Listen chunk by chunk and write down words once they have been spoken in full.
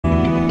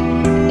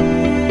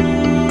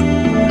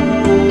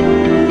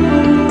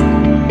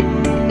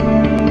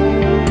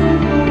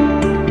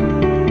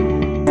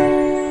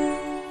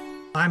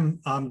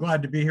I'm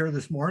glad to be here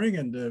this morning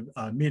and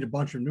to meet a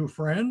bunch of new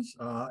friends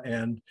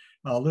and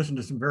listen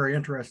to some very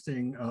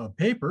interesting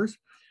papers.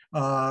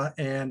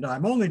 And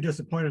I'm only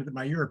disappointed that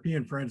my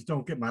European friends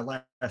don't get my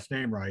last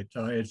name right.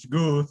 It's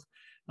Guth.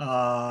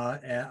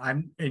 And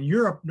I'm in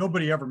Europe.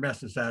 Nobody ever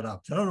messes that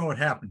up. So I don't know what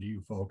happened to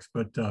you folks,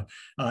 but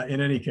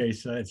in any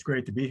case, it's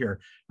great to be here.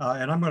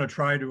 And I'm going to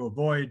try to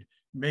avoid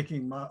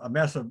making a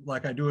mess of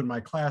like I do in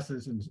my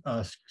classes and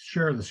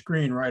share the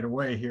screen right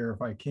away here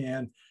if I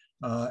can.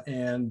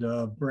 And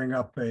bring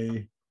up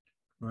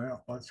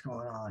well, what's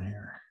going on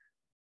here?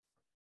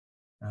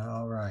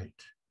 All right.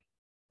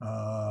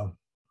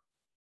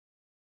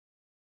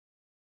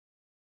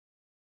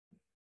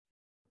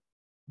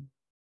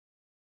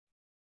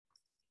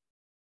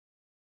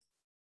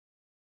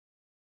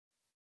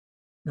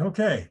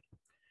 Okay.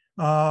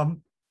 I've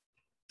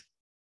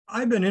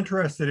been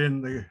interested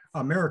in the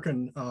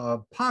American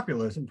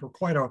populism for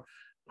quite a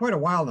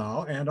while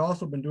now, and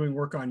also been doing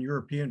work on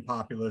European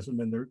populism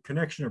and the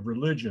connection of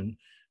religion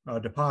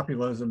to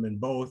populism in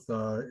both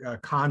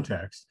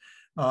contexts.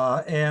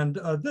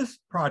 This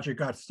project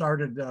got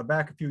started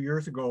back a few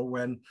years ago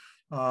when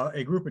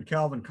a group at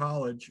Calvin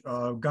College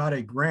got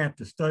a grant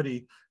to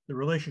study the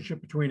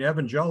relationship between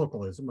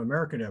evangelicalism,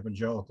 American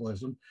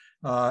evangelicalism,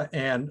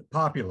 and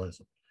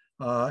populism.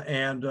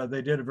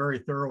 They did a very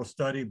thorough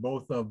study,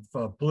 both of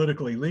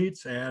political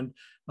elites, and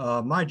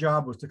my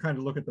job was to kind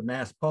of look at the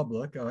mass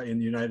public in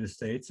the United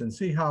States and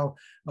see how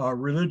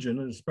religion,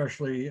 and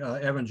especially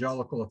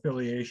evangelical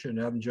affiliation,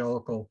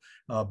 evangelical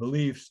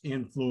beliefs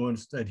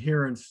influenced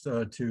adherence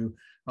to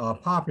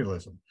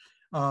populism.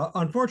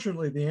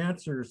 Unfortunately, the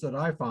answers that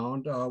I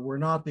found were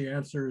not the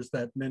answers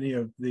that many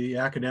of the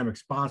academic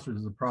sponsors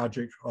of the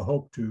project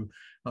hoped to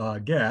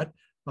get.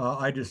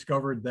 I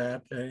discovered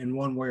that in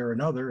one way or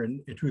another,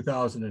 in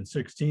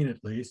 2016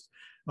 at least,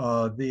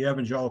 the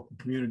evangelical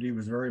community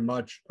was very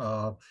much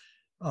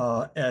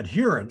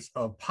adherents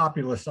of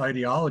populist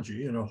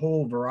ideology in a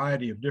whole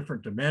variety of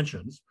different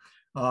dimensions,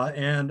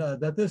 and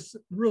that this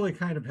really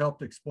kind of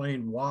helped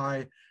explain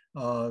why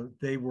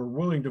they were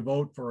willing to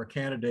vote for a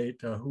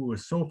candidate who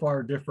was so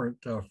far different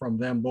from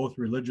them, both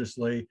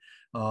religiously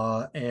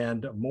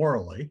and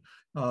morally.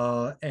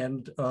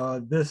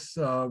 This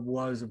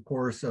was, of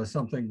course,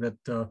 something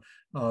that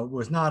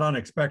was not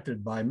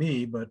unexpected by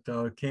me, but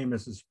came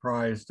as a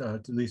surprise to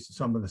at least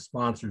some of the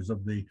sponsors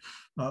of the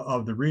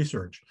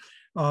research.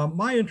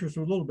 My interest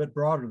was a little bit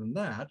broader than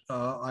that.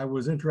 I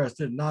was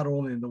interested not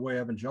only in the way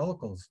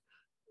evangelicals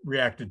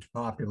reacted to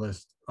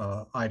populist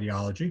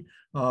ideology,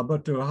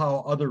 but to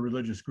how other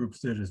religious groups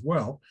did as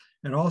well,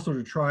 and also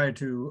to try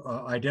to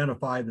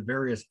identify the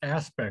various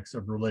aspects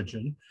of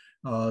religion,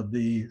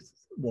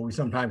 what we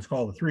sometimes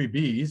call the 3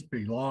 Bs,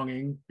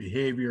 belonging,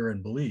 behavior,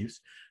 and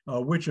beliefs,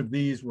 which of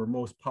these were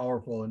most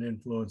powerful in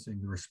influencing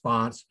the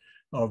response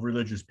of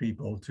religious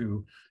people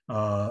to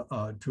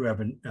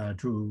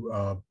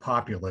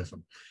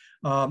populism.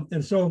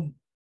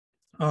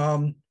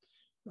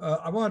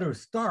 I want to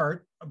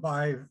start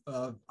by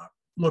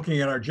looking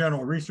at our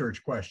general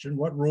research question: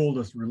 what role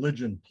does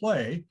religion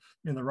play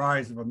in the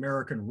rise of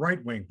American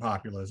right-wing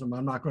populism?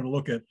 I'm not going to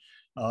look at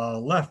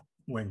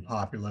left-wing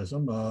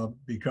populism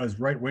because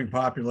right-wing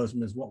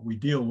populism is what we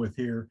deal with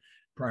here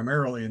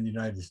primarily in the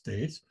United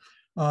States.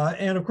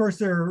 And of course,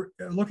 they're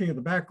looking at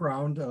the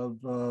background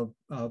of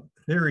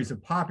theories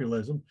of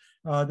populism.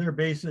 There are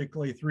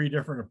basically 3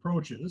 different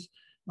approaches.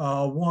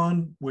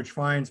 One, which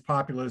finds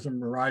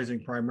populism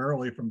arising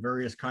primarily from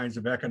various kinds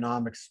of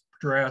economic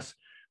stress,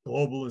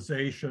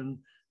 globalization,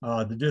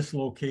 the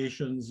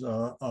dislocations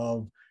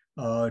of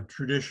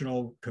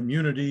traditional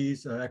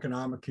communities,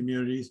 economic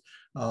communities.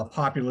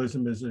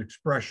 Populism is an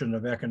expression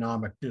of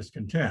economic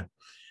discontent.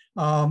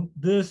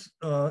 This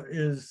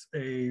is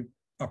an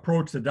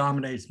approach that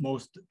dominates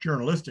most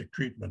journalistic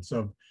treatments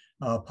of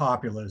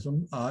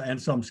populism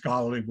and some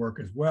scholarly work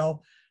as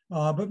well.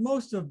 But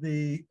most of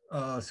the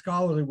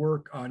scholarly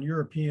work on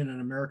European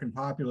and American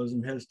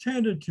populism has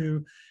tended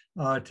to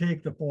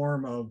take the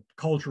form of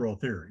cultural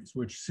theories,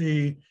 which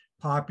see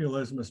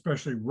populism,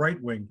 especially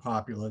right-wing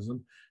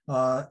populism,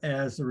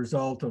 as the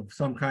result of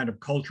some kind of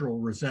cultural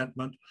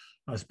resentment,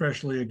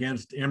 especially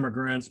against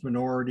immigrants,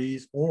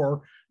 minorities,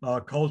 or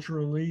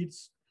cultural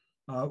elites,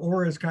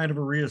 or as kind of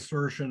a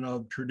reassertion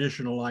of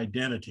traditional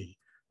identity,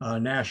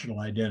 national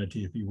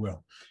identity, if you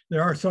will.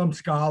 There are some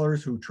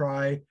scholars who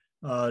try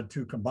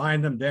to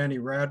combine them. Danny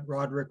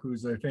Roderick,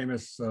 who's a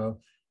famous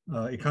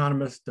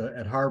economist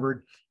at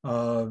Harvard,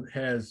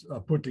 has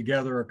put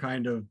together a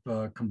kind of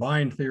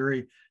combined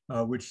theory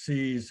which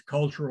sees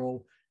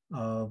cultural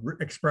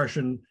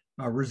expression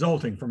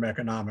resulting from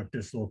economic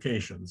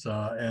dislocations.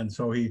 And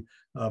so he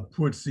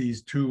puts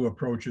these 2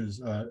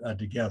 approaches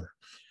together.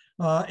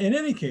 In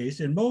any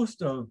case, in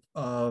most of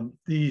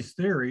these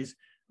theories,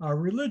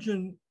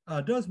 religion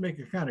does make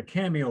a kind of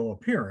cameo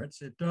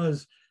appearance. It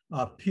does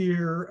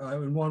appear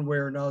in one way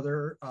or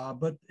another,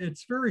 but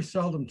it's very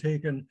seldom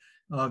taken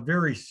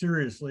very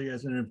seriously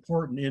as an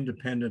important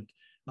independent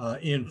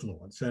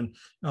influence. And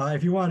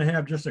if you want to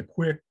have just a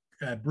quick,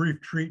 brief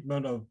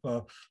treatment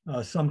of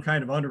some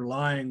kind of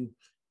underlying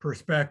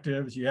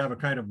perspectives. You have a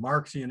kind of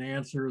Marxian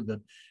answer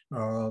that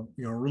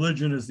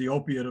religion is the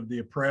opiate of the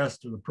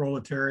oppressed or the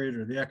proletariat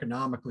or the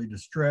economically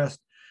distressed,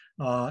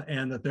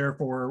 and that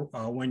therefore,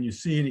 when you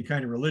see any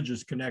kind of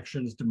religious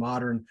connections to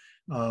modern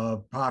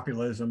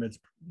populism, it's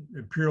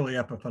purely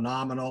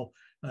epiphenomenal.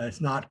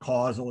 It's not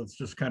causal. It's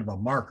just kind of a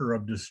marker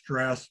of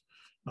distress.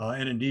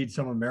 And indeed,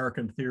 some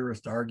American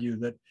theorists argue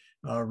that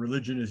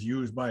religion is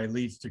used by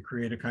elites to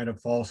create a kind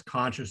of false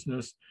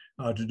consciousness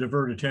to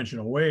divert attention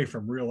away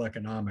from real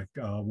economic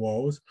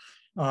woes.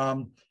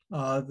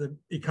 The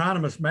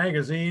Economist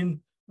magazine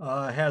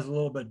has a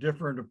little bit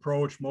different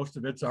approach. Most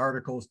of its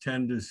articles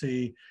tend to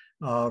see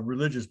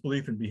religious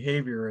belief and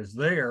behavior as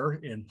there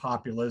in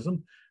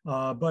populism,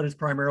 but it's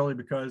primarily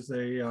because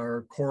they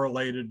are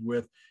correlated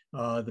with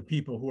the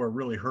people who are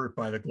really hurt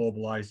by the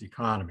globalized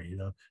economy,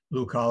 the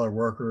blue-collar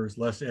workers,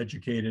 less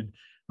educated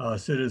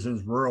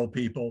citizens, rural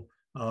people,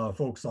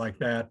 folks like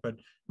that. But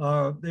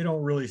they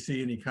don't really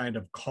see any kind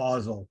of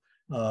causal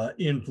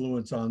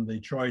influence on the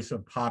choice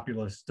of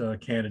populist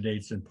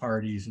candidates and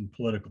parties and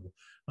political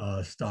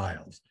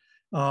styles.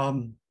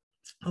 A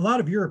lot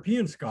of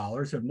European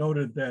scholars have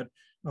noted that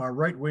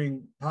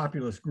right-wing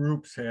populist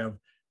groups have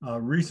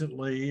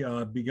recently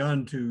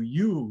begun to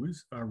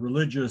use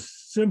religious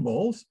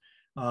symbols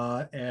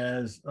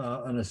as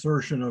an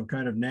assertion of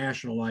kind of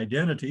national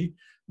identity,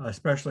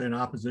 especially in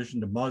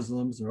opposition to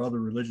Muslims or other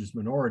religious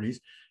minorities,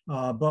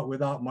 but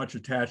without much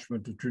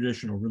attachment to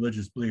traditional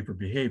religious belief or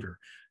behavior.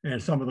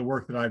 And some of the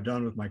work that I've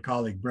done with my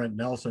colleague Brent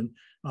Nelson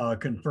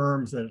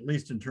confirms that, at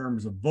least in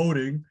terms of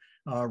voting,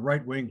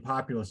 right-wing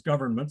populist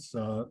governments,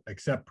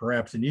 except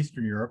perhaps in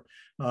Eastern Europe,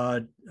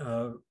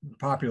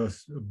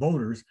 populist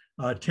voters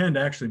tend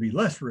to actually be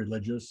less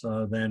religious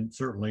than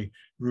certainly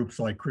groups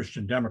like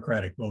Christian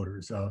Democratic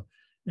voters.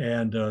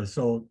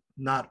 So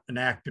not an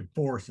active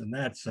force in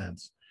that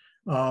sense.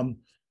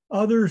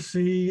 Others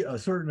see a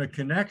certain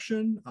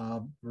connection.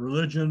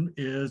 Religion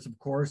is, of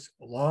course,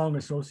 long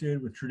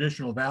associated with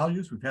traditional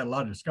values. We've had a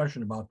lot of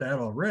discussion about that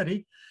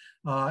already.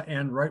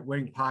 And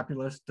right-wing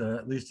populists,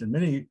 at least in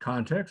many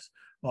contexts,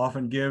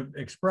 often give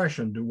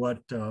expression to what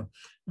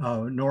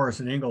Norris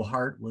and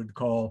Engelhardt would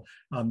call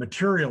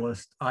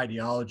materialist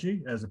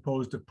ideology, as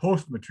opposed to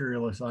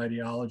post-materialist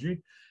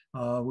ideology,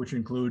 which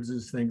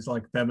includes things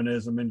like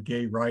feminism and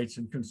gay rights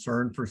and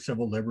concern for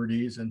civil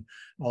liberties and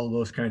all of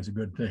those kinds of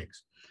good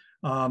things.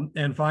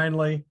 And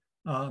finally,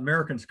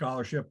 American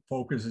scholarship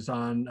focuses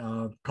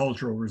on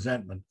cultural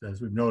resentment,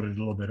 as we've noted a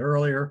little bit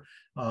earlier,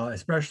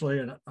 especially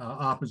in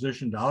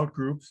opposition to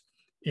outgroups,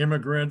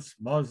 immigrants,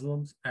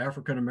 Muslims,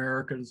 African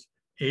Americans,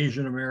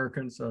 Asian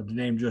Americans, to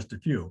name just a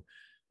few.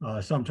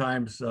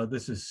 Sometimes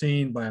this is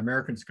seen by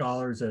American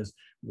scholars as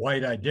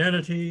white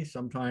identity.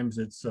 Sometimes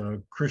it's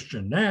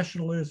Christian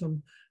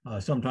nationalism,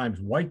 sometimes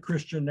white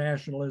Christian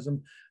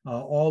nationalism.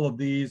 All of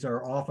these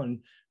are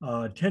often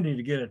tending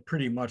to get at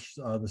pretty much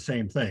the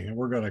same thing. And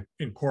we're going to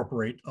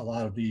incorporate a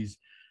lot of these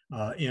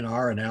in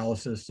our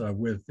analysis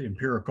with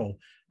empirical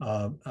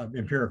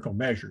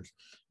measures.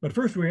 But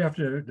first, we have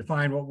to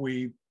define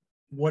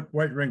what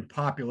right-wing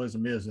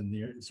populism is,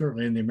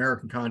 certainly in the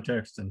American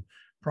context and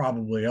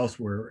probably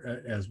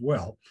elsewhere as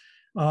well.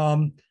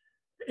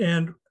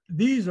 And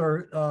these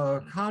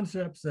are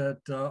concepts that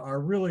are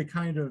really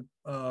kind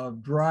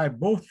of derived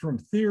both from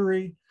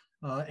theory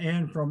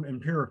and from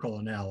empirical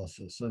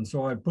analysis. And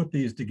so I put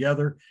these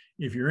together.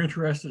 If you're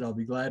interested, I'll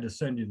be glad to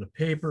send you the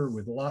paper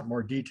with a lot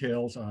more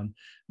details on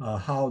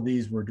how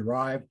these were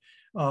derived.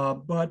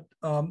 But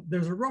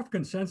there's a rough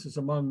consensus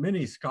among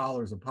many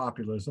scholars of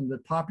populism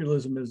that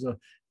populism is a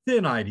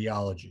thin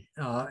ideology,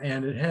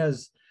 and it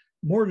has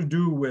more to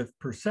do with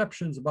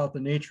perceptions about the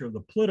nature of the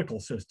political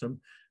system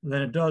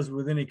than it does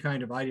with any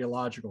kind of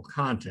ideological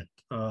content.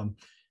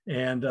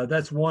 And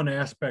that's one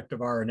aspect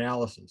of our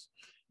analysis.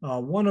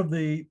 One of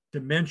the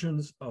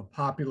dimensions of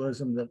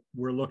populism that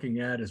we're looking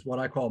at is what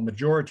I call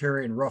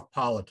majoritarian rough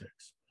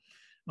politics.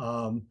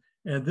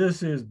 And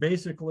this is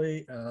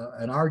basically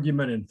an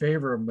argument in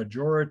favor of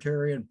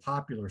majoritarian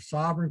popular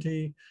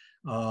sovereignty.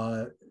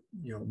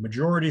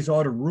 Majorities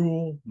ought to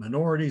rule,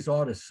 minorities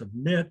ought to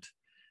submit.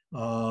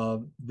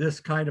 This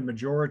kind of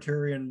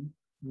majoritarian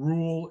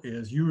rule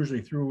is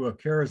usually through a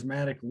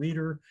charismatic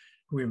leader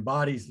who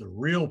embodies the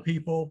real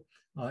people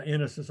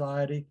in a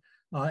society,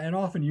 and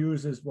often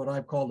uses what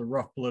I've called the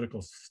rough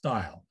political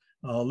style.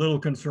 Little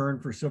concern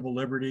for civil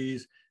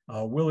liberties,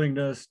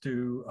 willingness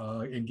to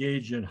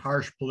engage in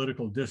harsh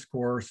political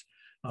discourse,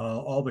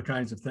 all the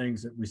kinds of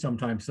things that we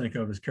sometimes think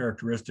of as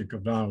characteristic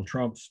of Donald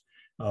Trump's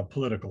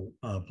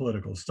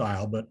political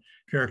style, but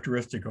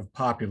characteristic of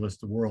populists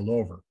the world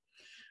over.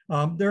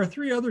 There are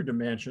three other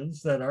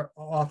dimensions that are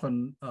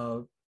often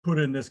put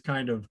in this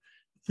kind of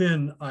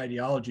thin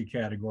ideology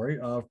category.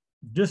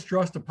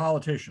 Distrust of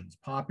politicians.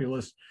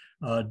 Populists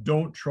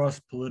don't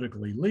trust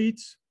political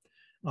elites.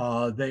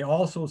 They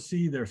also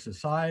see their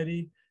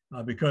society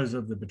because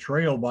of the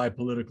betrayal by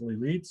political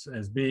elites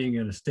as being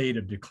in a state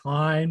of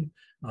decline.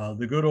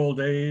 The good old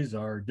days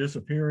are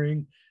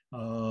disappearing.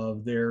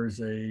 There's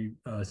a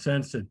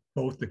sense that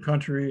both the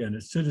country and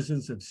its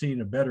citizens have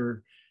seen a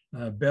better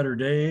better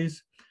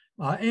days.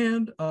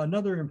 And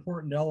another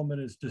important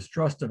element is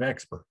distrust of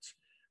experts.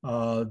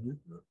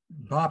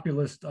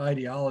 Populist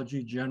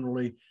ideology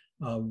generally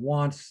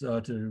wants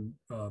to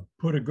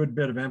put a good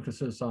bit of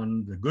emphasis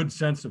on the good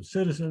sense of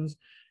citizens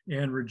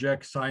and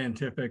reject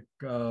scientific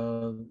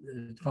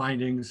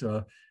findings,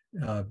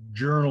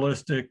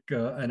 journalistic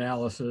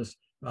analysis,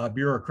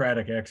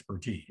 bureaucratic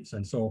expertise.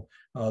 And so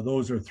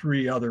those are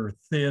three other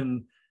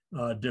thin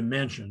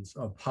dimensions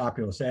of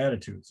populist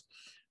attitudes.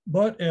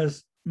 But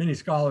as many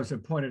scholars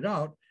have pointed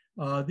out,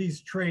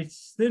 these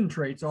traits, thin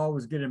traits,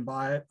 always get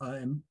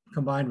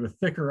combined with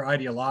thicker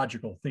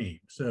ideological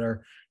themes that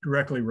are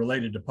directly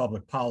related to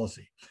public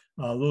policy.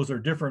 Those are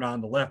different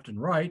on the left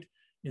and right.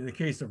 In the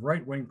case of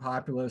right-wing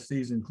populists,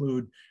 these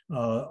include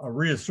a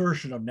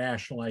reassertion of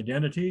national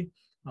identity.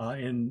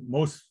 In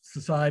most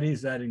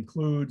societies, that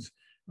includes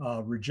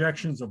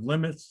rejections of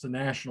limits to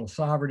national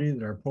sovereignty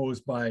that are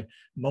posed by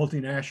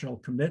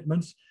multinational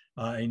commitments.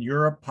 In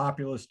Europe,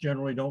 populists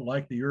generally don't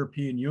like the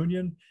European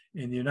Union.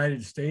 In the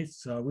United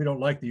States, we don't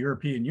like the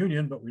European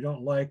Union, but we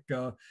don't like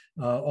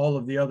all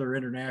of the other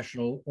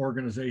international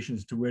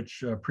organizations to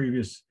which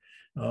previous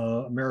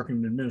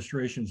American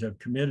administrations have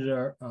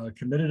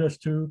committed us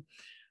to.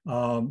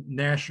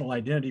 National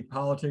identity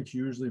politics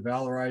usually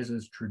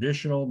valorizes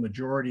traditional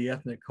majority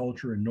ethnic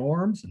culture and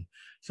norms, and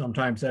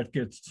sometimes that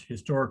gets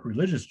historic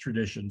religious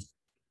traditions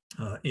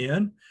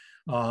in.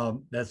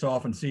 That's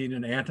often seen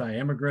in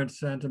anti-immigrant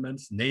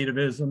sentiments,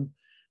 nativism,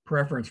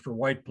 preference for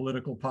white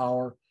political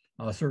power,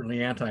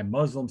 certainly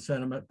anti-Muslim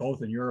sentiment,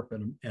 both in Europe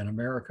and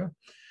America.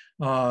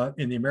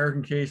 In the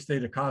American case,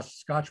 Theta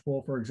Scotch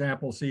Bowl, for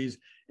example, sees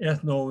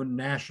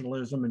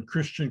ethno-nationalism and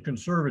Christian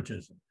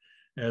conservatism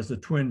as the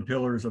twin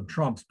pillars of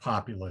Trump's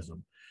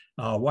populism.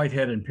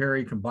 Whitehead and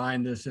Perry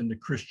combine this into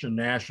Christian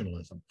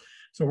nationalism.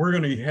 So we're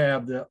going to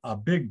have a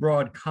big,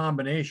 broad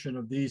combination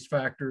of these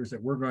factors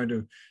that we're going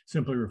to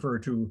simply refer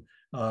to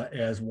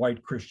as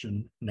white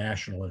Christian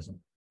nationalism.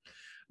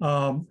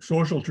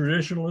 Social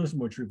traditionalism,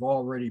 which we've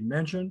already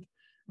mentioned,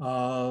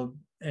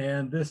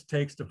 and this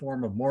takes the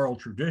form of moral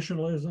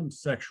traditionalism,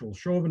 sexual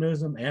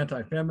chauvinism,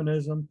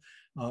 anti-feminism,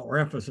 or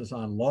emphasis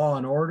on law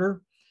and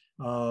order.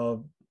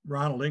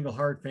 Ronald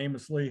Inglehart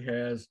famously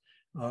has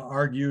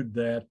argued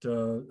that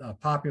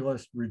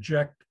populists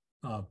reject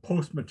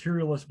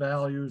post-materialist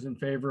values in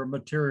favor of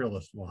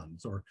materialist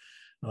ones, or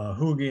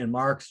Hugi and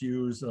Marx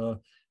use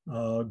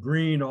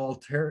green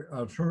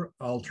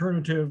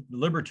alternative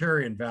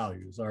libertarian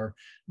values are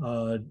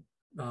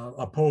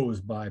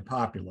opposed by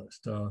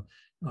populists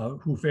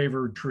who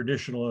favored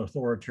traditional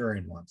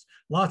authoritarian ones.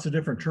 Lots of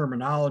different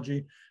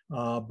terminology,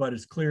 but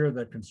it's clear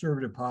that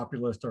conservative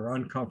populists are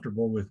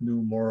uncomfortable with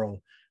new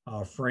moral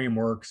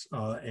frameworks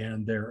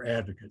and their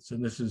advocates.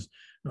 And this is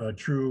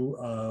true,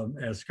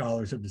 as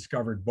scholars have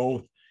discovered,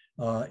 both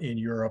in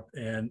Europe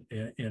and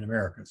in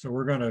America. So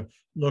we're going to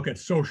look at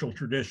social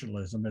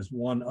traditionalism as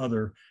one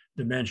other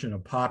dimension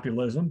of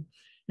populism.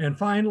 And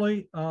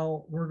finally,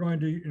 we're going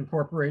to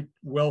incorporate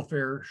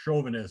welfare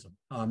chauvinism.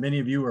 Many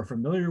of you are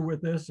familiar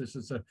with this. This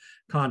is a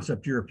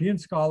concept European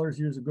scholars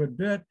use a good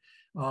bit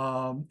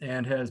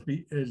and has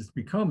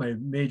become a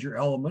major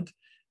element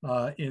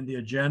in the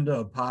agenda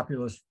of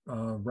populist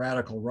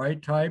radical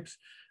right types.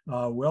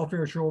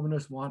 Welfare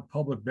chauvinists want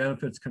public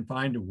benefits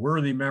confined to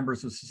worthy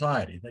members of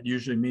society. That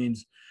usually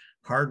means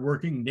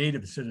hardworking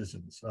native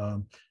citizens,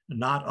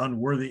 not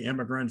unworthy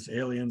immigrants,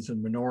 aliens,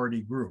 and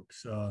minority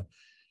groups.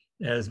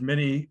 As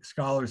many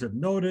scholars have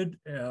noted,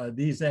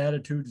 these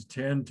attitudes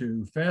tend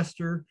to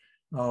fester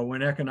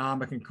when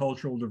economic and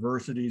cultural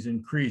diversities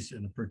increase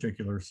in a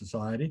particular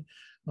society.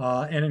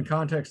 And in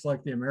contexts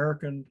like the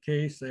American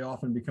case, they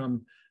often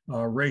become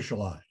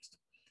racialized.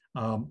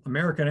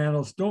 American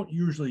analysts don't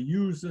usually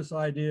use this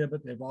idea,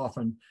 but they've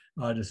often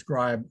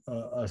described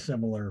a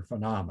similar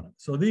phenomenon.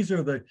 So these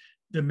are the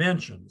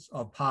dimensions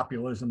of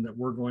populism that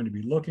we're going to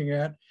be looking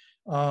at.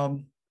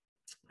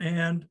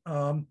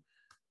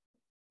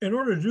 In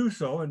order to do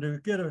so and to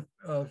get a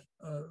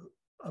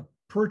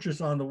purchase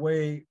on the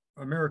way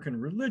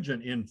American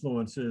religion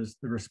influences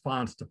the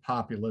response to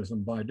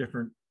populism by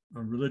different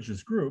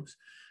religious groups,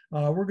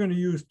 we're going to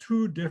use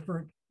two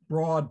different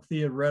broad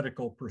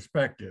theoretical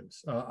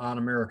perspectives on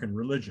American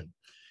religion.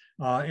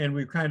 And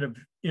we've kind of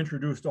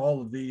introduced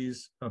all of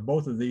these,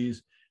 both of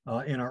these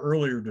in our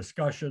earlier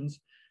discussions.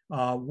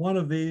 One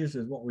of these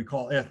is what we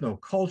call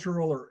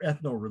ethnocultural or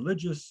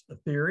ethno-religious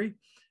theory.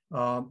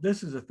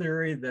 This is a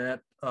theory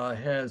that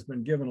has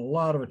been given a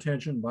lot of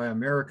attention by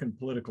American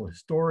political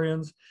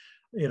historians.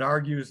 It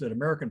argues that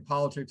American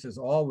politics has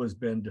always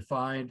been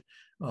defined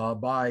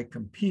by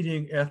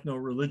competing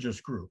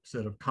ethno-religious groups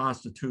that have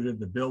constituted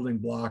the building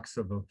blocks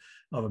of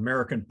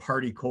American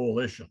party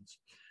coalitions.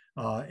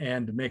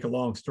 And to make a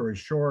long story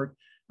short,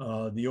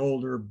 the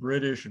older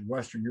British and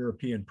Western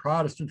European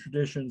Protestant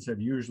traditions have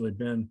usually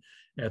been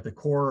at the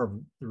core of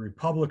the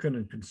Republican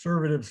and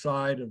conservative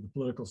side of the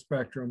political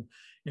spectrum,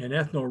 and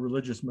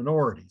ethno-religious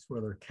minorities,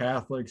 whether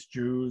Catholics,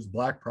 Jews,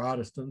 Black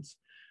Protestants,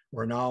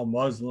 or now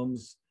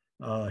Muslims,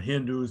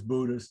 Hindus,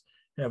 Buddhists,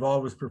 have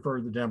always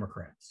preferred the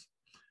Democrats.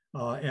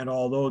 And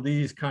although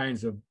these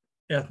kinds of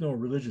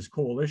ethno-religious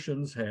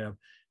coalitions have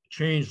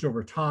changed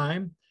over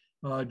time,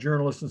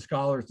 journalists and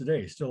scholars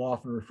today still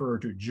often refer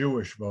to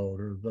Jewish vote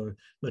or the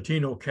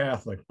Latino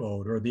Catholic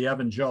vote or the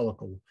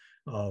evangelical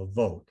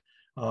vote.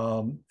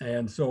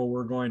 And so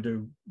we're going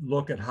to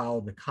look at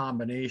how the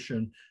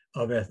combination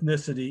of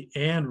ethnicity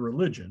and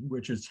religion,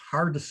 which is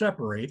hard to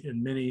separate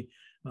in many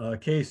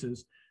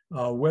cases,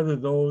 whether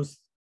those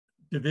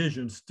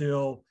divisions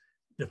still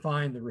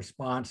define the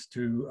response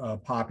to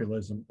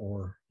populism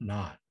or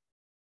not.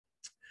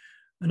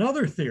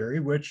 Another theory,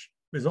 which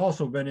has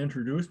also been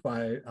introduced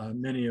by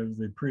many of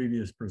the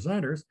previous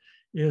presenters,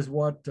 is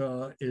what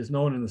is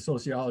known in the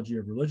sociology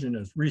of religion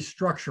as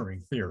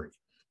restructuring theory,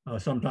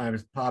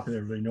 sometimes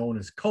popularly known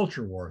as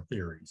culture war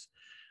theories.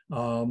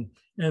 And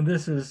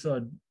this is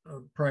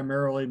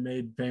primarily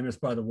made famous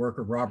by the work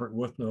of Robert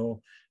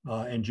Wuthnow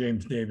and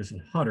James Davis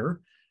and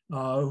Hunter,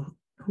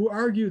 who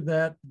argued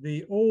that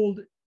the old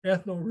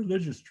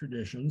ethno-religious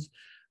traditions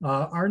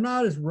are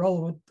not as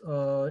relevant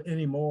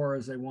anymore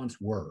as they once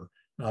were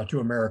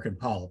to American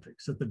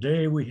politics. That the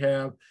day we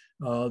have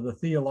the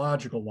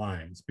theological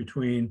lines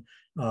between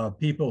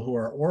people who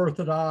are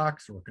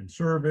orthodox or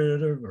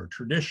conservative or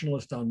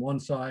traditionalist on one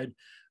side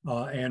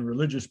and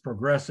religious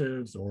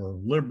progressives or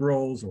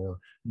liberals or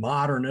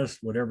modernists,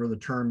 whatever the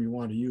term you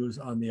want to use,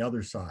 on the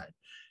other side.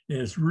 And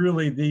it's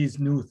really these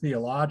new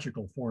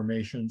theological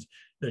formations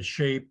that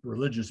shape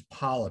religious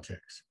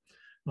politics.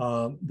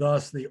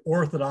 Thus, the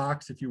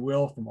orthodox, if you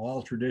will, from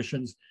all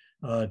traditions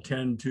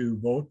tend to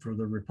vote for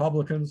the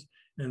Republicans,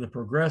 and the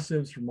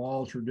progressives from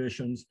all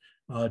traditions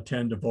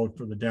tend to vote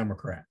for the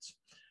Democrats.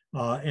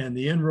 And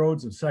the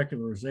inroads of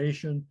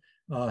secularization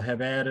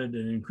have added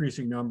an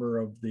increasing number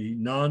of the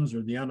nones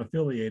or the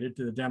unaffiliated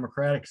to the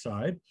Democratic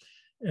side,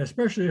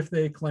 especially if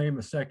they claim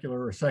a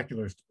secular or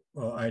secularist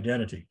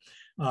identity.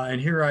 And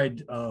here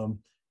I'd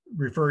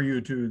refer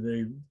you to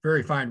the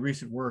very fine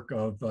recent work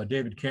of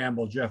David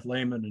Campbell, Jeff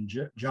Lehman,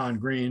 and John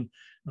Green,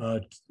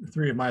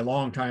 three of my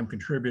longtime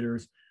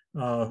contributors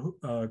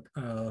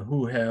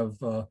who have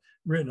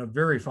written a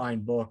very fine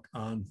book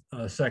on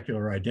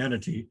secular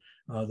identity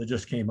that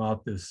just came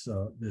out this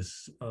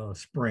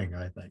spring,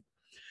 I think.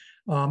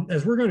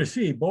 As we're going to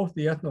see, both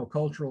the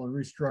ethnocultural and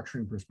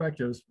restructuring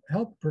perspectives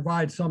help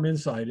provide some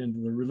insight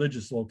into the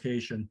religious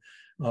location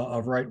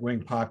of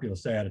right-wing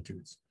populist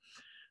attitudes.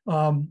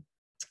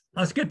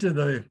 Let's get to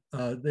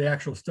the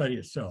actual study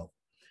itself.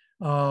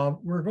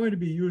 We're going to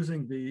be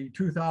using the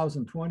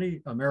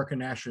 2020 American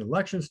National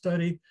Election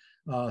Study.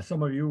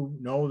 Some of you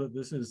know that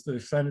this is the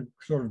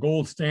sort of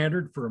gold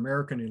standard for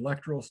American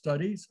electoral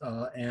studies,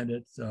 and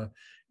it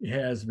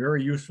has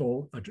very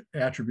useful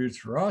attributes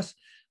for us.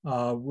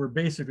 We're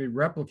basically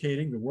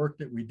replicating the work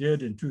that we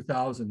did in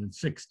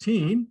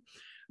 2016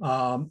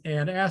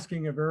 and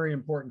asking a very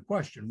important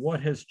question.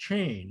 What has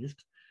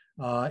changed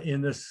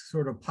in this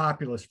sort of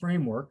populist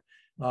framework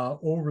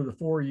over the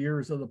 4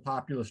 years of the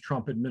populist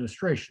Trump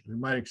administration? We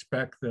might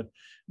expect that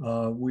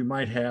we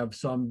might have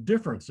some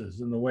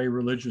differences in the way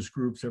religious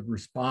groups have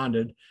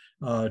responded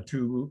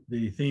to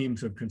the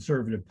themes of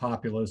conservative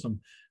populism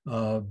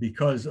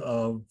because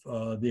of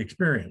the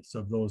experience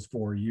of those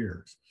 4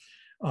 years.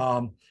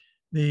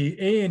 The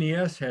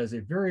ANES has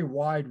a very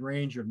wide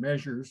range of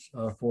measures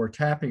for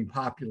tapping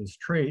populist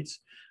traits,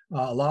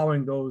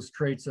 allowing those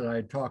traits that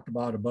I talked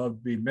about above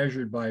to be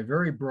measured by a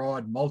very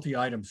broad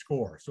multi-item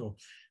score. So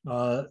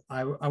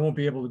I won't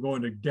be able to go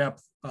into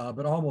depth,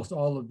 but almost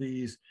all of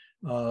these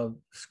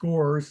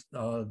scores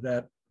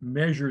that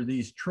measure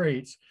these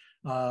traits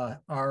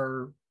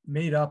are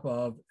made up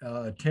of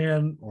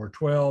 10 or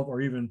 12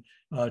 or even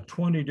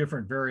 20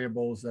 different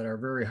variables that are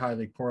very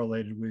highly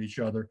correlated with each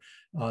other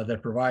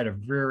that provide a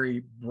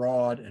very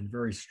broad and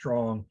very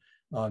strong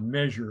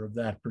measure of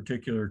that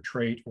particular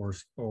trait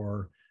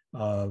or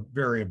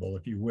variable,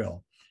 if you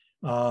will.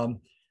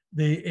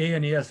 The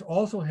ANES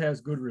also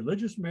has good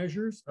religious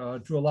measures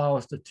to allow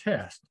us to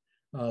test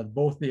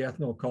both the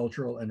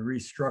ethnocultural and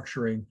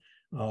restructuring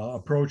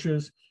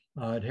approaches.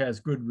 It has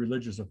good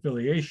religious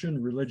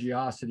affiliation,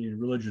 religiosity,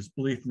 and religious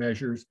belief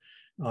measures,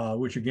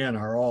 which again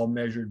are all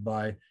measured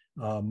by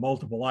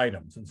multiple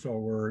items. And so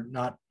we're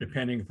not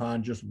depending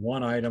upon just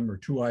one item or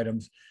two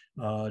items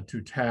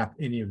to tap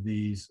any of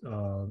these.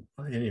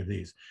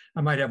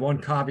 I might have one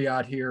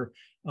caveat here.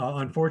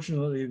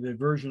 Unfortunately, the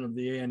version of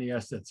the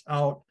ANES that's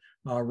out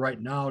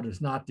right now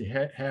does not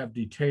have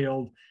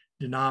detailed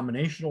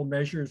denominational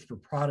measures for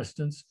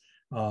Protestants.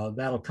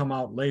 That'll come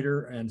out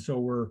later. And so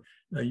we're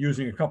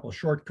using a couple of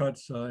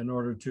shortcuts in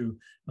order to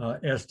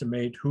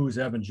estimate who's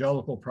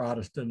evangelical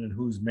Protestant and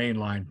who's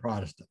mainline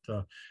Protestant.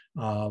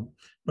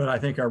 But I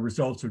think our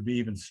results would be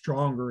even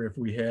stronger if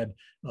we had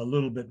a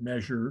little bit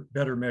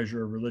better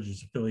measure of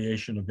religious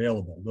affiliation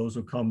available. Those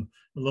will come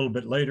a little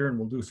bit later, and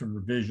we'll do some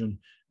revision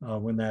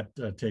when that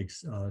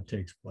takes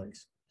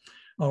place.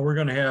 We're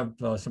going to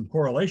have some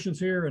correlations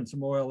here and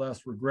some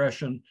OLS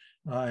regression,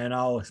 and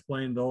I'll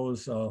explain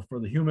those for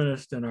the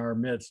humanists in our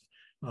midst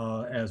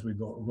as we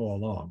go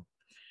along.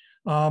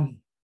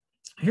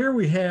 Here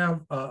we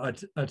have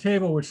a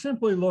table which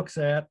simply looks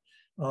at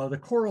the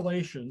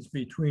correlations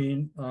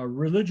between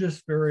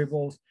religious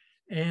variables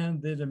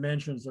and the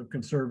dimensions of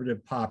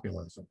conservative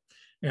populism.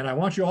 And I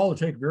want you all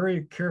to take a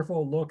very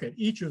careful look at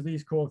each of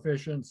these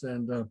coefficients.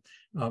 And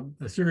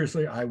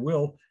seriously, I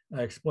will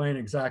explain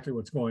exactly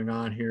what's going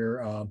on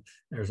here.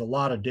 There's a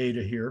lot of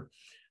data here.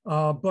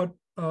 But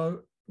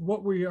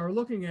what we are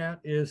looking at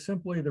is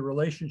simply the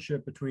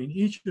relationship between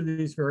each of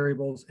these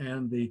variables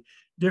and the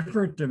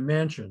different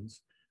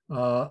dimensions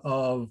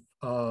of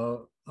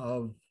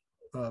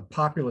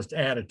populist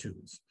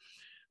attitudes.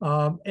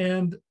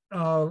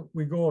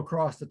 We go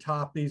across the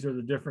top. These are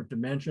the different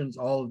dimensions.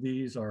 All of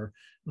these are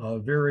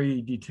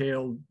very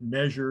detailed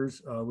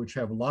measures which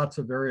have lots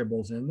of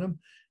variables in them.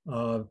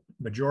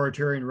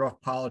 Majoritarian rough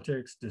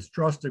politics,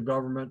 distrust of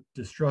government,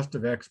 distrust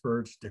of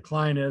experts,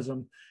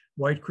 declinism,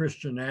 white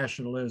Christian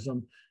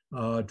nationalism,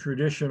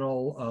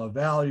 traditional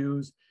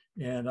values,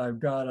 and I've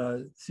got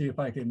to see if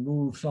I can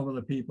move some of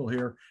the people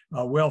here,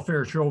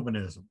 welfare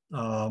chauvinism.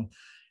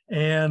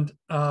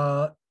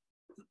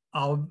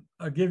 I'll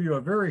give you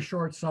a very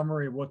short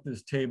summary of what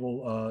this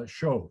table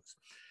shows.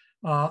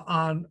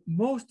 On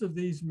most of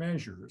these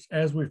measures,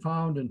 as we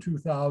found in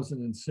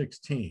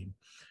 2016,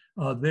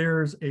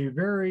 there's a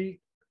very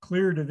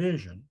clear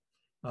division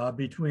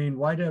between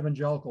white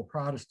evangelical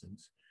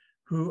Protestants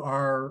who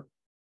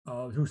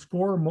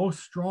score most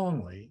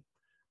strongly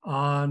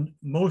on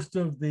most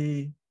of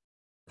the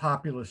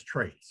populist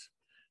traits.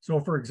 So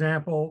for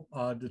example,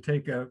 to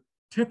take a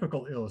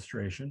typical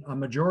illustration, on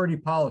majority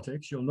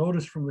politics, you'll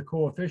notice from the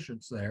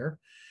coefficients there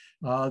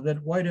that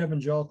white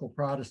evangelical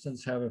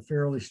Protestants have a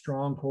fairly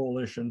strong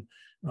coalition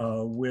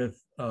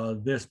with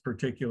this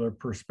particular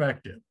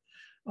perspective.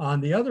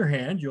 On the other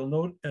hand, you'll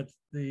note at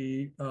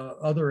the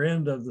other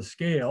end of the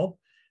scale,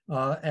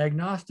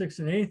 agnostics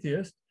and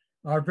atheists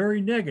are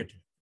very negative.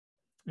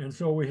 And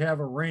so we have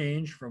a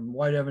range from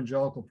white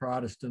evangelical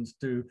Protestants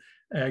to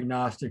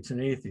agnostics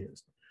and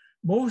atheists.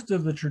 Most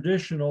of the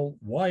traditional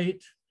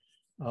white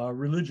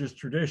religious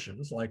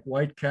traditions, like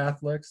white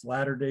Catholics,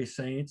 Latter-day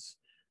Saints,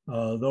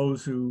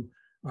 those who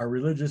are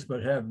religious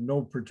but have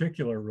no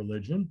particular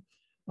religion,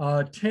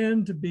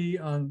 tend to be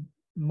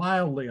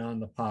mildly on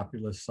the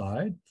populist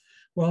side,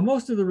 while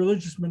most of the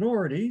religious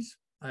minorities,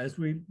 as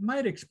we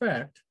might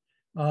expect,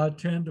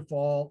 tend to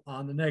fall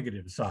on the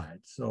negative side.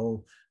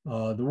 So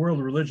the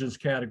world religions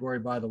category,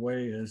 by the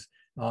way, is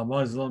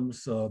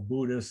Muslims,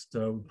 Buddhists,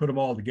 put them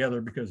all together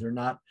because they're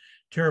not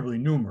terribly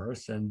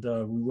numerous, and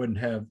we wouldn't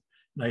have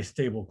nice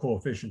stable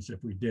coefficients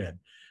if we did.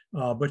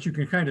 But you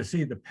can kind of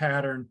see the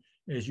pattern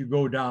as you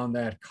go down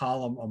that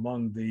column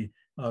among the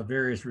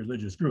various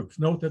religious groups.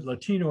 Note that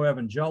Latino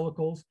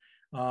evangelicals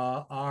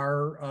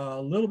are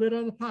a little bit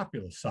on the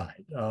populist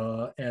side,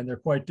 and they're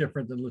quite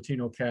different than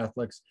Latino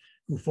Catholics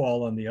who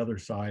fall on the other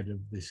side of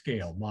the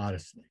scale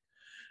modestly.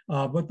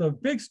 But the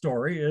big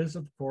story is,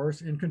 of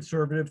course, in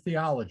conservative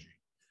theology,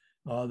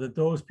 that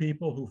those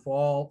people who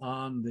fall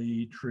on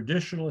the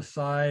traditionalist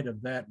side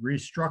of that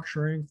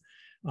restructuring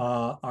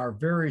are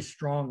very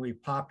strongly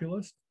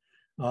populist.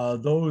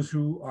 Those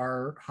who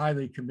are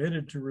highly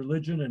committed to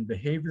religion and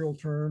behavioral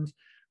terms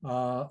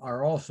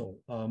are also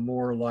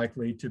more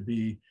likely to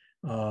be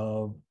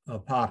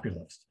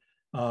populist.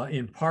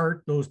 In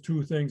part, those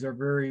two things are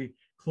very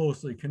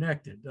closely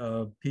connected.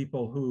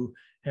 People who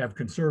have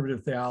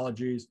conservative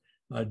theologies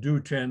do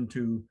tend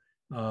to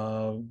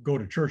go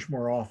to church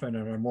more often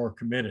and are more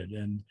committed.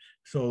 And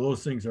so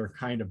those things are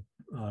kind of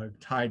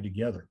tied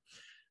together.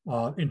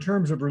 In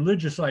terms of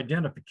religious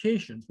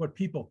identifications, what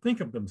people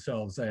think of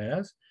themselves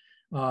as,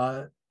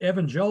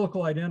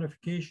 evangelical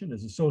identification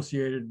is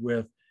associated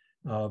with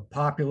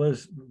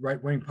populist,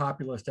 right-wing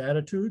populist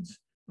attitudes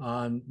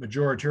on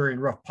majoritarian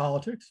rough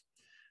politics.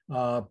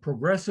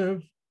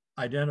 Progressive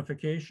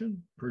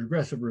identification,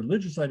 progressive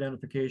religious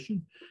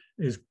identification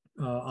is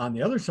on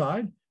the other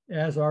side,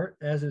 as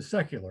is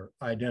secular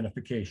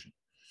identification.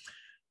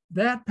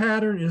 That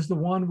pattern is the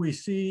one we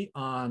see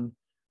on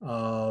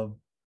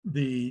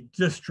the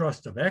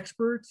distrust of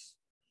experts,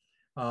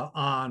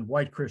 on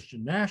white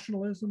Christian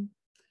nationalism,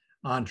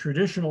 on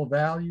traditional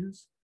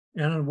values,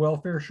 and on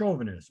welfare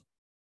chauvinism.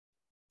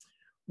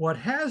 What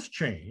has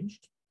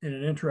changed in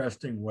an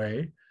interesting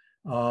way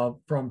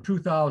from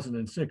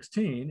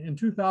 2016, in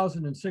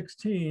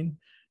 2016,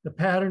 the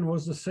pattern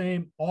was the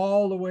same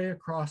all the way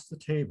across the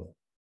table.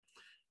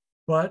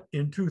 But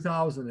in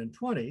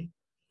 2020,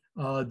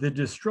 the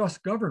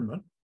distrust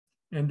government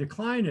and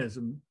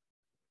declinism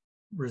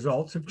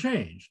results have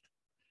changed.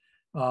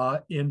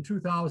 In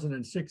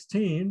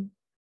 2016,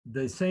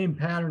 the same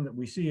pattern that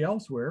we see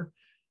elsewhere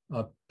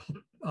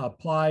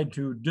applied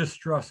to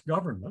distrust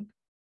government.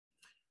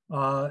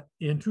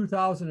 In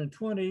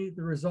 2020,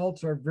 the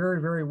results are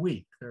very, very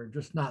weak. They're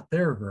just not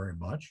there very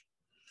much.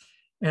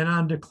 And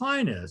on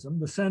declinism,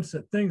 the sense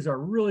that things are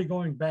really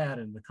going bad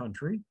in the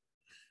country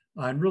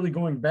and really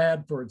going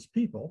bad for its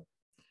people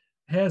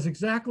has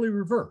exactly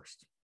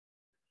reversed.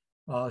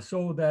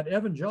 So that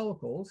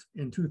evangelicals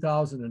in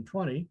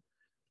 2020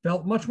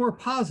 felt much more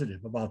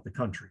positive about the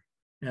country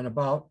and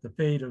about the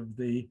fate of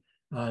the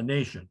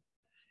nation.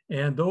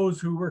 And those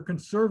who were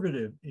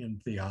conservative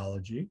in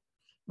theology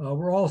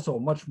were also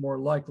much more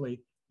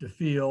likely to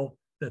feel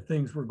that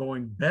things were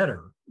going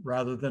better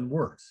rather than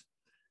worse.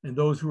 And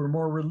those who were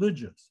more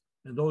religious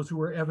and those who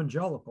were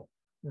evangelical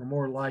were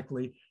more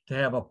likely to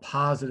have a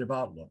positive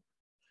outlook.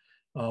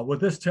 What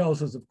this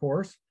tells us, of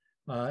course,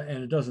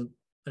 and it doesn't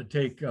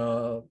take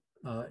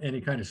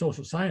any kind of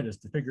social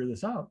scientist to figure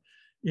this out,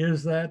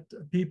 is that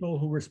people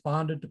who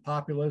responded to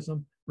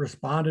populism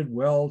responded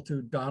well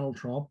to Donald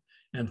Trump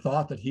and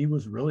thought that he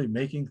was really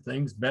making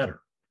things better.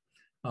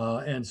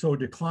 And so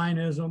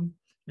declinism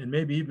and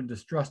maybe even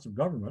distrust of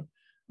government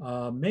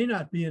may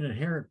not be an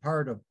inherent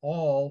part of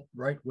all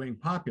right-wing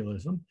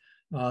populism.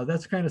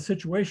 That's kind of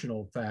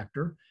situational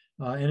factor,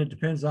 and it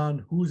depends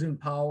on who's in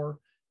power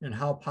and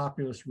how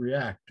populists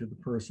react to the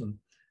person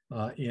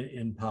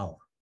in power.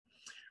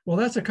 Well,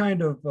 that's a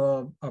kind of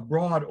a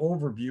broad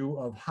overview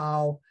of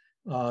how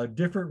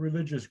different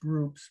religious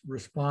groups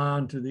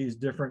respond to these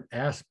different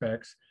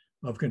aspects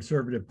of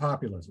conservative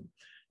populism.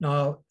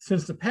 Now,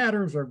 since the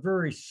patterns are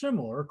very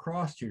similar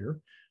across here,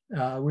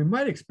 we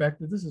might expect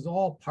that this is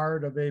all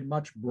part of a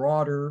much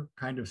broader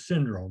kind of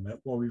syndrome,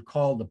 what we've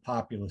called the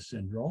populist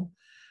syndrome.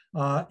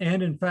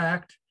 And in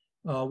fact,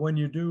 when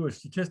you do a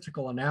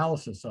statistical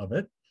analysis of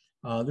it,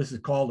 this is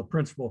called the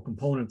principal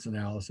components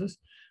analysis,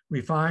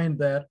 we find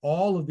that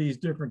all of these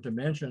different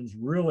dimensions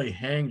really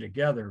hang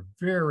together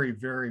very,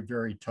 very,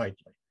 very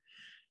tightly.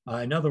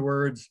 In other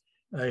words,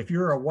 if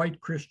you're a white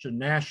Christian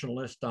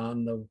nationalist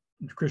on the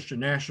Christian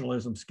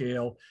nationalism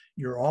scale,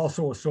 you're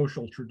also a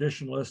social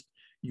traditionalist.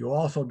 You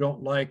also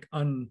don't like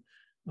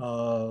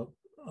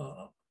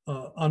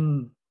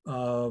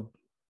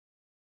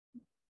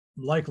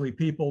unlikely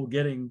people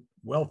getting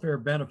welfare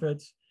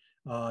benefits.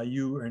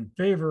 You are in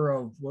favor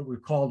of what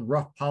we've called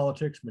rough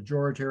politics,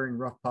 majoritarian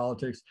rough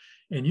politics,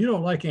 and you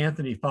don't like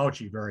Anthony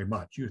Fauci very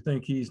much. You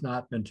think he's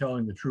not been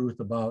telling the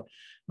truth about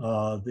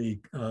the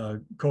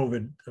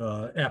COVID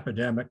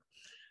epidemic.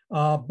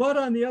 But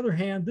on the other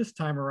hand, this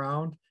time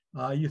around,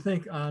 you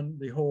think on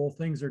the whole,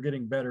 things are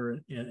getting better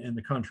in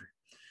the country.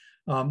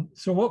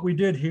 So what we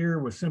did here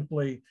was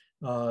simply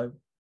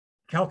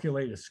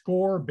calculate a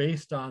score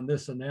based on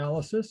this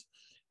analysis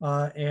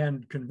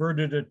and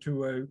converted it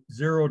to a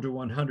 0 to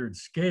 100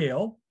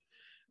 scale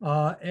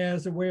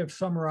as a way of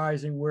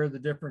summarizing where the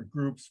different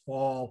groups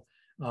fall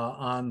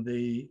on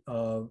the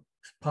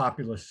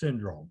populist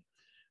syndrome.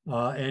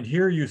 And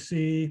here you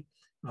see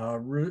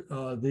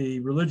the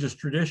religious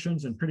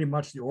traditions in pretty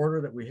much the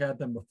order that we had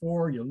them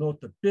before. You'll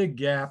note the big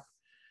gap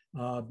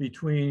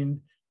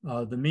between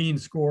the mean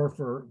score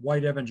for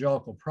white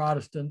evangelical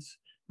Protestants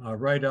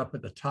right up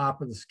at the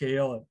top of the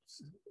scale at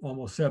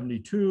almost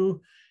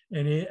 72,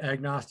 and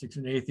agnostics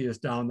and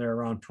atheists down there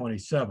around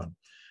 27.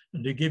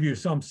 And to give you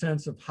some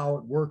sense of how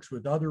it works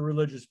with other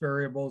religious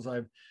variables,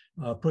 I've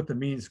put the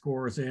mean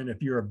scores in.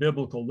 If you're a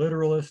biblical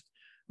literalist,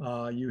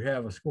 you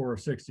have a score of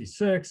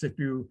 66. If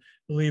you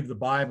believe the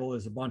Bible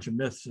is a bunch of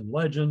myths and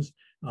legends,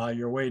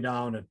 you're way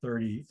down at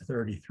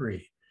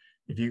 33.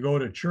 If you go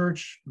to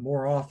church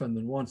more often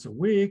than once a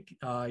week,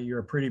 you're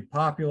a pretty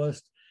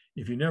populist.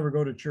 If you never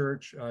go to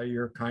church,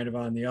 you're kind of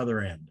on the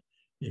other end.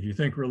 If you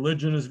think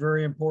religion is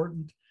very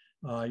important,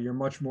 you're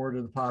much more to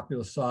the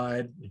populist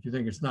side. If you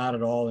think it's not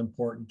at all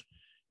important,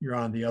 you're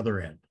on the other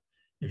end.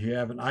 If you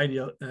have an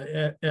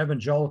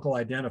evangelical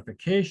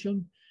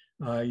identification,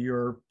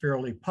 you're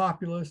fairly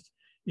populist.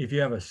 If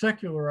you have a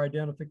secular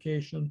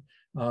identification,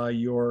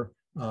 you're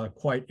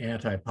quite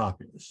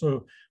anti-populist.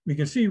 So we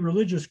can see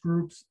religious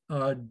groups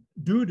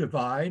do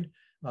divide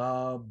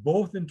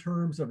both in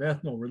terms of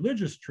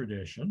ethno-religious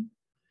tradition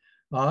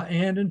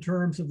and in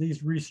terms of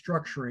these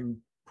restructuring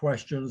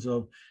questions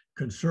of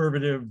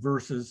conservative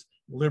versus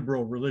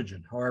liberal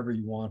religion, however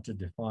you want to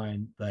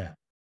define that.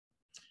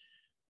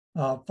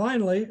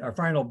 Finally, our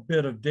final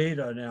bit of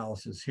data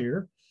analysis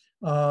here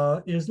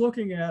is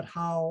looking at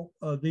how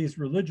these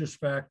religious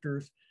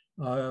factors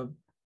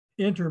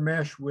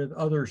intermesh with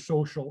other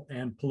social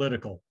and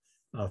political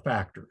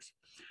factors.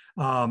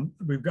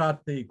 We've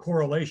got the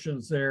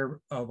correlations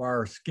there of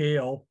our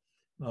scale,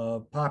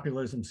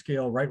 populism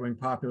scale, right-wing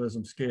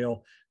populism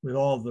scale, with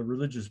all the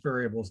religious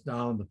variables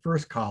down the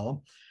first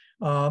column.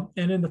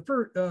 And in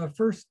the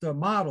first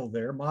model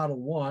there, model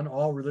 1,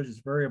 all religious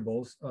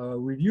variables,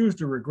 we've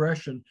used a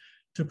regression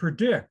to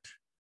predict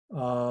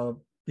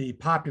the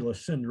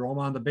populist syndrome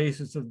on the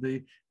basis of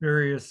the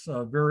various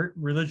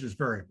religious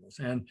variables.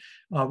 And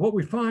what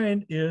we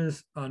find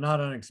is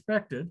not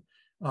unexpected,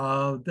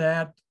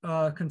 that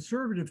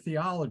conservative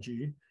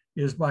theology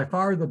is by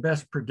far the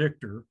best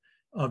predictor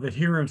of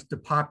adherence to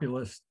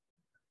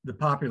the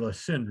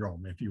populist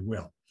syndrome, if you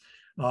will.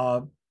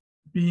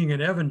 Being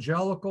an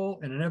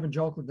evangelical and an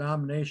evangelical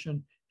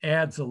denomination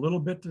adds a little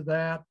bit to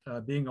that.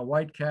 Being a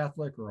white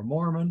Catholic or a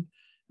Mormon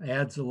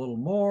adds a little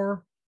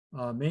more.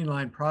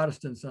 Mainline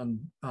Protestants on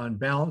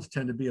balance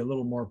tend to be a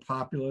little more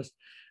populist.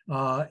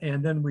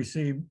 And then we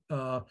see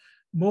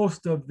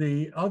most of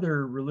the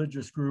other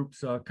religious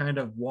groups kind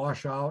of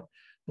wash out.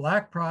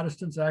 Black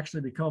Protestants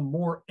actually become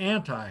more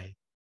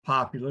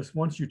anti-populist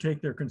once you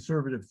take their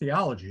conservative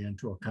theology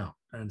into account.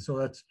 And so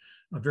that's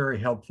a very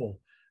helpful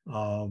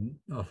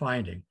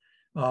finding.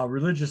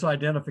 Religious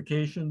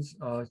identifications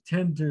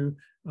tend to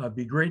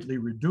be greatly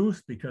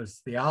reduced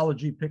because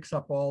theology picks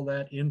up all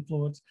that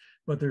influence,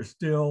 but there's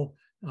still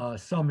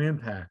some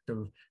impact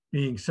of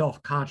being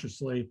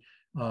self-consciously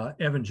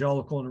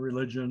evangelical in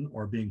religion,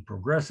 or being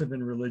progressive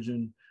in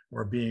religion,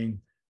 or being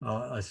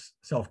a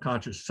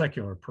self-conscious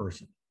secular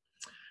person.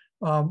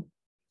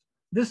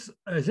 This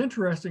is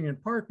interesting in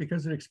part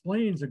because it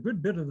explains a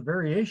good bit of the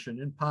variation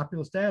in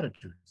populist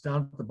attitudes.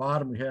 Down at the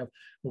bottom, we have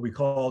what we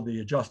call the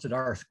adjusted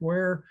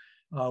R-square,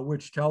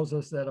 which tells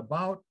us that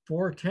about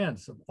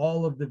 4/10 of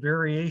all of the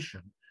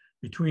variation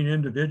between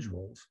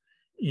individuals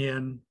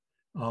in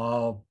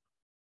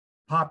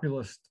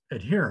populist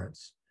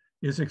adherence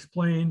is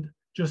explained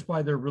just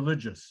by their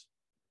religious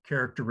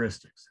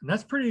characteristics. And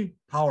that's pretty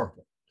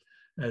powerful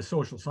as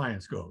social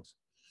science goes.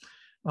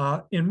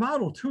 In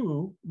Model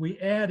 2, we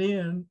add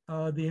in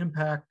the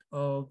impact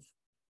of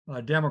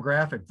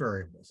demographic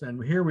variables.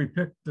 And here we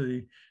picked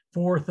the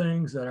 4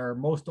 things that are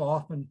most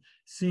often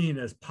seen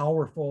as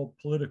powerful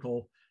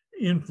political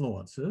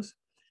influences.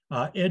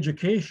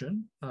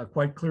 Education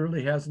quite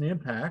clearly has an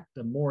impact.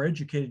 The more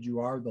educated you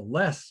are, the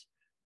less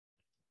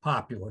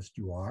populist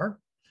you are.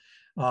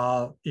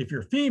 If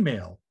you're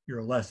female,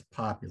 you're less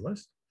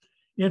populist.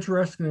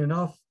 Interestingly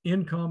enough,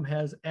 income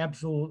has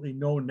absolutely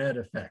no net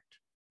effect.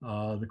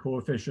 The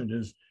coefficient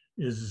is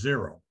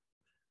 0.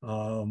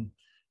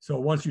 So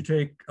once you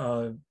take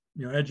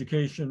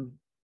education,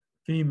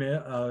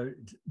 female,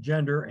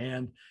 gender,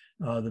 and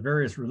the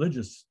various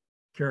religious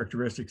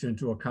characteristics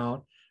into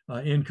account,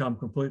 income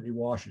completely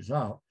washes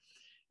out.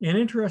 And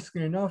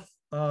interestingly enough,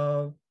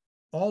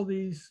 all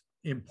these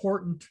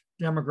important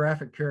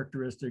demographic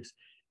characteristics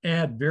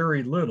add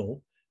very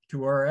little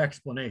to our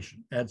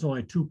explanation. Adds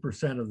only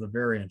 2% of the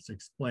variance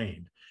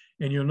explained.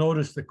 And you'll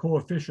notice the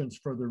coefficients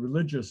for the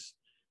religious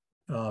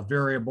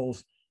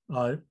variables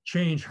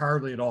change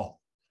hardly at all.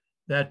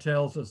 That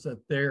tells us that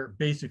they're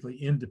basically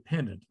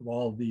independent of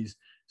all of these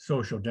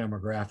social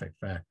demographic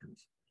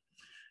factors.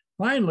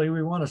 Finally,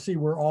 we want to see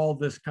where all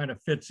this kind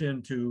of fits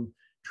into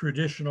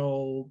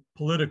traditional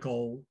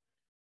political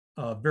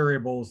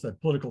variables that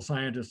political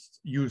scientists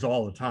use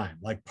all the time,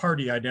 like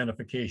party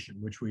identification,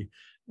 which we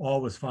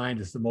always find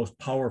is the most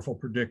powerful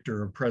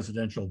predictor of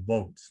presidential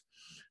votes,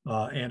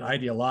 and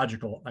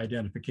ideological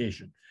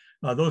identification.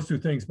 Those 2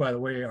 things, by the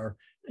way, are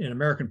in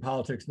American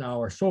politics now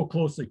are so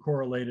closely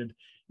correlated.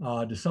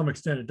 To some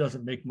extent, it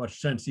doesn't make much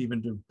sense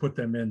even to put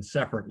them in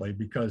separately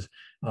because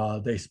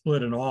they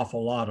split an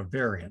awful lot of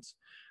variance.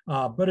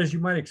 But as you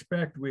might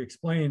expect, we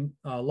explain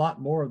a lot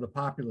more of the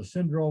populist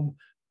syndrome.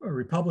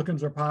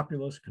 Republicans are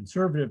populist,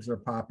 conservatives are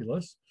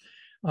populist.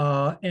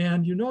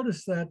 And you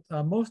notice that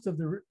most of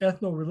the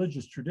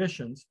ethno-religious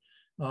traditions,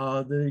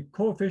 the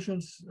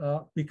coefficients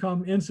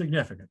become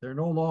insignificant. They're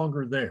no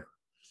longer there.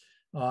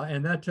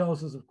 And that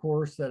tells us, of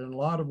course, that in a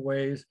lot of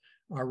ways,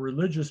 our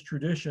religious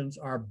traditions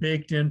are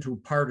baked into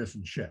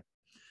partisanship.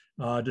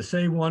 To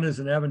say one is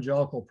an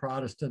evangelical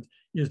Protestant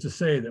is to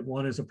say that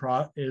one is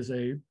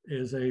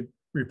a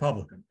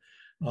Republican.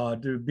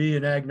 To be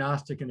an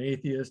agnostic and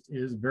atheist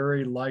is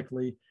very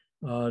likely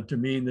to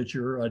mean that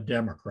you're a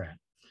Democrat.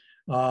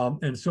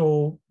 And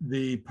so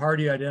the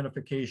party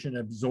identification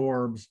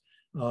absorbs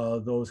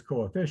those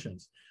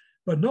coefficients.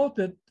 But note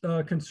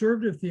that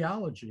conservative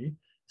theology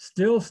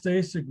still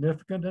stays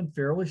significant and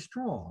fairly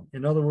strong.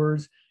 In other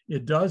words,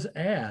 it does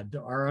add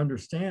to our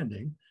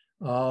understanding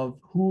of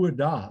who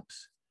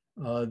adopts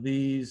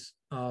these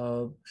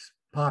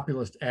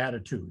populist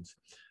attitudes,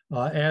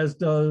 as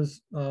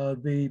does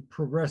the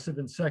progressive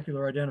and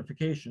secular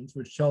identifications,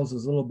 which tells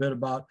us a little bit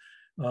about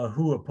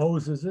who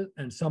opposes it,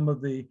 and some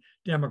of the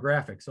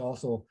demographics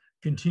also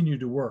continue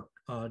to work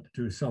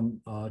to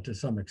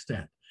some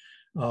extent.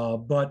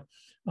 But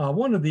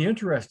one of the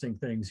interesting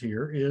things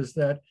here is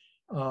that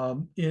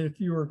if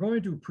you are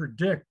going to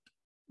predict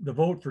the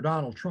vote for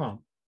Donald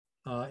Trump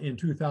in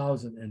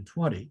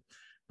 2020,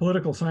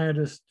 political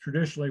scientists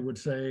traditionally would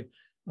say,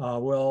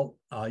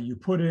 you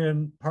put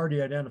in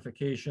party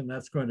identification,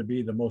 that's going to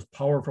be the most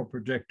powerful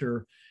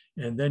predictor,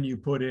 and then you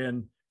put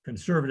in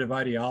conservative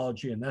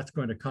ideology, and that's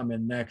going to come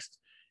in next,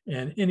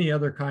 and any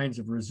other kinds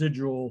of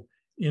residual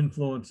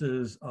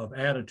influences of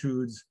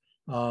attitudes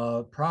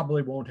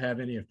probably won't have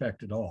any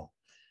effect at all.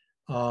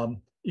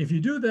 If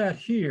you do that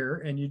here,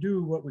 and you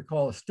do what we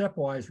call a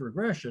stepwise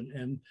regression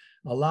and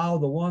allow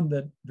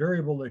the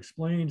variable that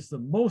explains the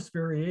most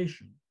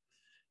variation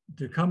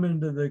to come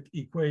into the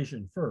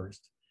equation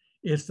first,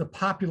 it's the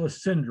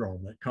populist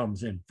syndrome that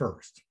comes in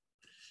first.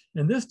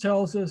 And this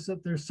tells us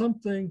that there's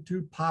something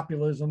to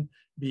populism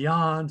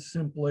beyond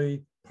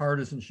simply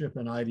partisanship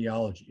and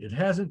ideology. It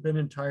hasn't been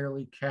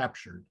entirely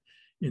captured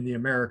in the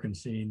American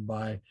scene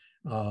by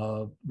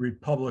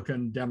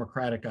Republican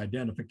Democratic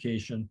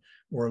identification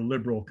or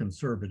liberal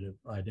conservative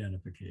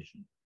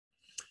identification.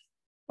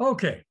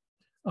 Okay,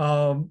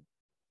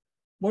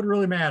 what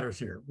really matters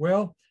here?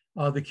 Well,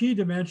 the key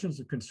dimensions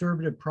of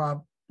conservative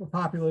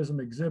populism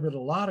exhibit a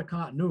lot of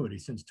continuity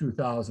since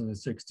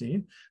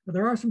 2016, but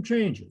there are some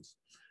changes.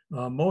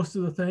 Most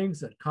of the things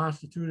that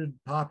constituted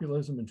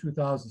populism in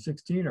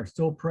 2016 are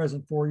still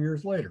present 4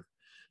 years later.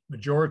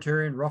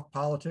 Majoritarian rough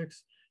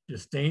politics,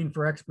 disdain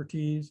for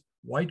expertise,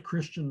 white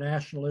Christian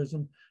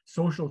nationalism,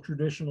 social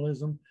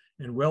traditionalism,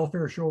 and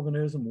welfare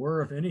chauvinism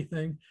were, if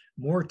anything,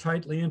 more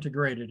tightly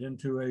integrated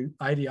into an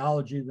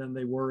ideology than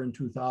they were in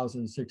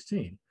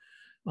 2016.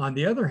 On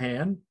the other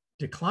hand,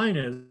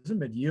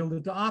 declinism had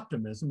yielded to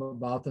optimism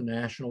about the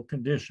national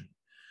condition.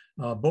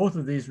 Both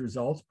of these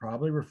results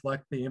probably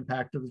reflect the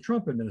impact of the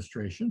Trump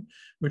administration,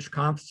 which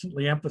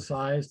constantly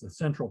emphasized the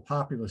central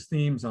populist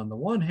themes on the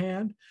one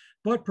hand,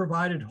 but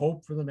provided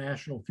hope for the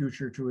national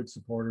future to its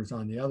supporters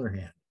on the other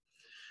hand.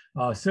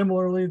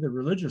 Similarly, the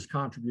religious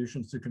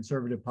contributions to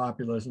conservative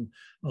populism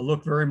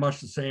look very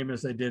much the same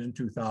as they did in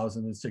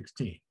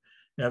 2016.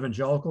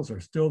 Evangelicals are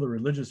still the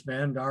religious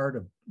vanguard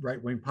of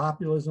right-wing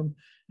populism.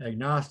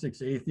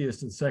 Agnostics,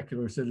 atheists, and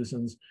secular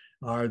citizens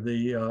are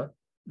the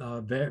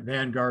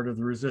vanguard of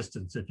the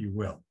resistance, if you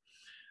will.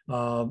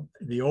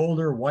 The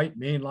older white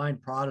mainline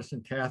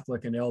Protestant,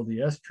 Catholic, and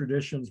LDS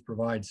traditions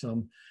provide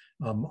some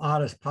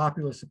modest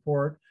populist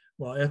support,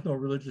 while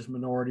ethno-religious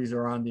minorities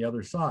are on the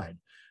other side.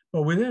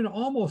 But within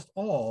almost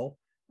all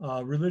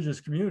religious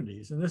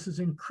communities, and this is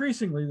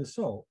increasingly the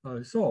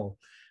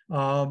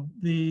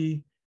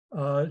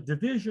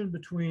division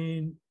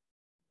between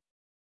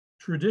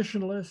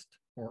traditionalist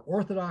or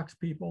orthodox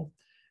people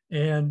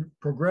and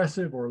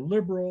progressive or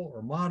liberal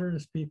or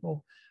modernist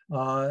people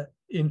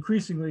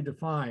increasingly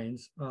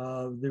defines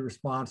the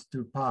response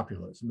to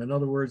populism. In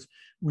other words,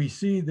 we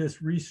see this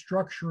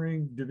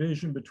restructuring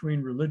division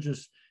between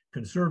religious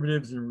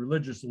conservatives and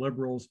religious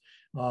liberals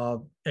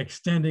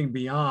extending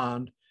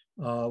beyond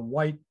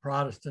white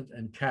Protestant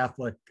and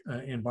Catholic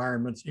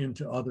environments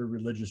into other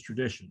religious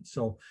traditions.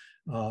 So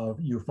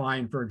you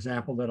find, for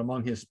example, that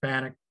among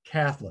Hispanic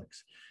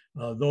Catholics,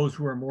 those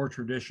who are more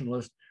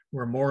traditionalist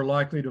were more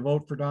likely to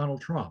vote for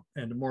Donald Trump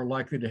and more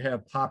likely to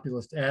have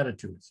populist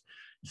attitudes.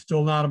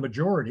 Still not a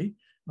majority,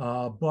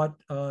 but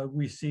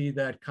we see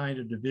that kind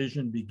of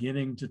division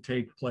beginning to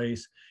take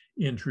place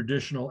in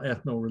traditional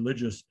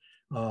ethno-religious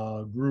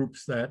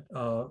groups that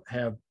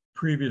have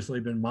previously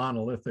been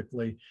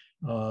monolithically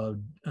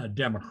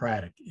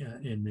democratic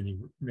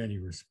in many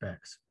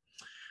respects.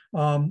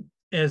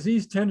 As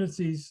these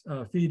tendencies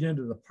feed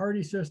into the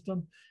party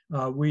system,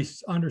 we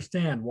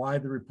understand why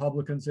the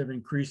Republicans have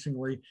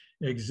increasingly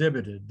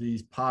exhibited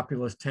these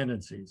populist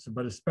tendencies,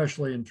 but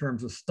especially in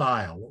terms of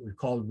style, what we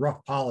call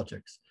rough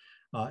politics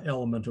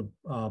element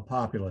of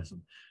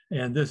populism.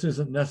 And this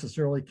isn't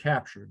necessarily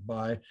captured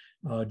by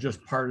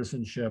just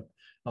partisanship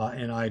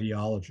and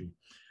ideology.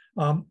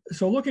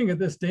 So looking at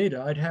this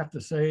data, I'd have to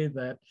say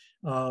that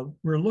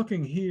we're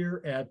looking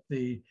here at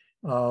the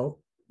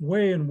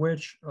way in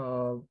which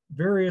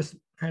various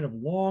kind of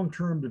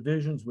long-term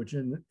divisions, which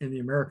in the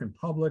American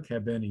public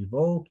have been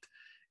evoked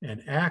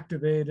and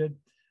activated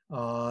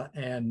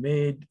and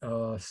made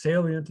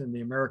salient in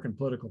the American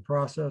political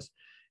process.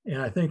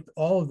 And I think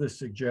all of this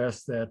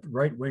suggests that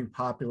right-wing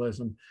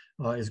populism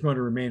is going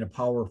to remain a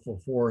powerful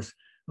force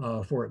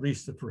for at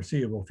least the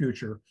foreseeable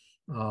future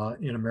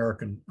in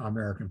American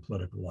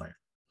political life.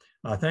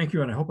 Thank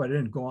you, and I hope I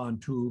didn't go on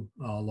too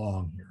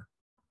long here.